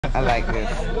I like this.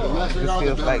 This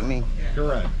feels like me.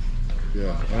 Correct.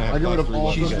 Yeah. I give it a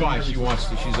ball. She's fine. She wants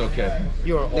to. She's okay.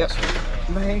 You're awesome. Yep.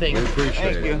 Thank you.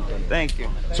 Appreciate it. Thank you.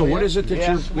 So what is it that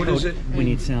you're? What is it? We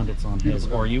need sound. It's on his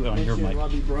or you on your mic. I'll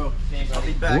be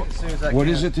back as soon as I can. What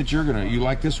is it that you're gonna? You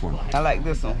like this one? I like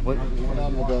this one. What?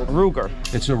 Ruger.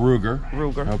 It's a Ruger.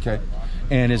 Ruger. Okay.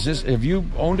 And is this? Have you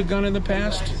owned a gun in the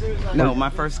past? No, my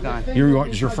first gun.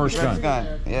 It's your first gun. First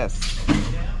gun. Yes.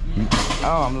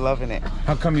 Oh, I'm loving it.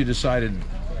 How come you decided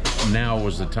now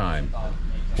was the time?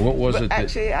 What was it?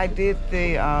 Actually, I did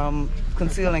the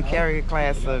conceal and carry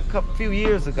class a few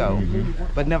years ago,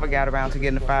 but never got around to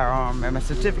getting the firearm. And my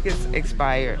certificate's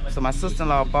expired, so my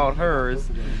sister-in-law bought hers.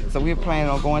 So we were planning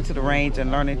on going to the range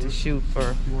and learning to shoot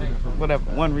for whatever,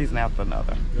 one reason after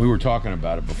another. We were talking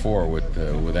about it before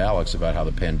with Alex about how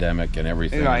the pandemic and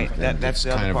everything. Right, that's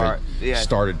the other part. Yes.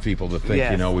 Started people to think,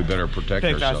 Yes. you know, we better protect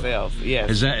ourselves. Yes.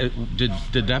 Is that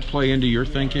did that play into your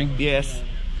thinking? Yes.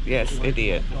 Yes, it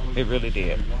did. It really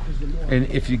did. And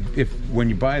if when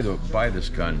you buy this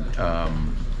gun,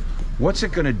 what's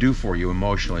it going to do for you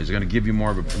emotionally? Is it going to give you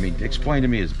more of a? I mean, explain to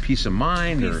me. Is it peace of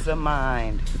mind? Peace of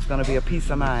mind. It's going to be a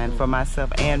peace of mind for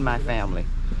myself and my family.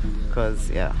 Because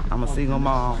yeah, I'm a single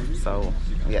mom, so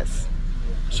yes.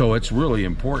 So it's really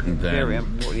important then. Very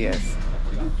important. Yes.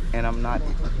 And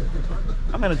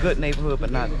I'm in a good neighborhood, but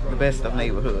not the best of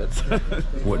neighborhoods.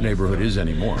 What neighborhood is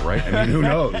anymore, right? I mean, who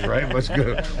knows, right? What's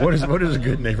good? What is a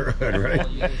good neighborhood,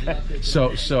 right?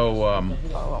 So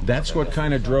that's what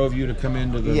kind of drove you to come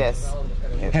into the. Yes.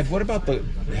 What about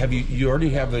you already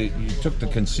have you took the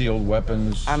concealed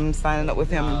weapons? I'm signing up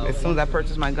with him as soon as I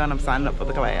purchase my gun. I'm signing up for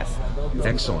the class.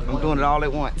 Excellent. I'm doing it all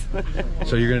at once.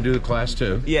 So you're going to do the class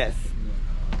too? Yes.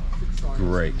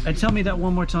 Great. And tell me that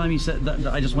one more time. You said that,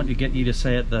 I just want to get you to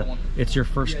say it. It's your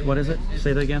first. What is it?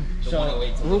 Say that again.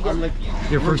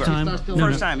 Your first time.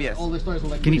 First time, yes.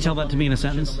 Can you tell that to me in a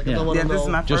sentence? Yeah. Yeah, this is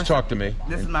my first. Just talk to me.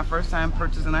 This is my first time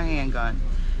purchasing a handgun,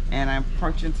 and I'm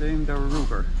purchasing the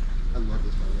Ruger.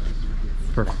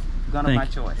 Perfect. Gun of my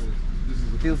choice.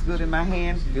 Feels good in my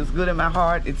hand. Feels good in my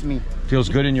heart. It's me. Feels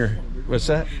good in your. What's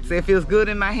that? Say it feels good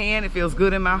in my hand. It feels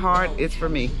good in my heart. It's for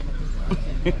me.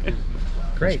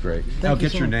 Great. That's great. I'll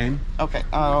get your name. Okay.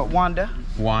 Wanda.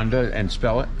 Wanda, and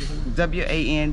spell it. WANDA.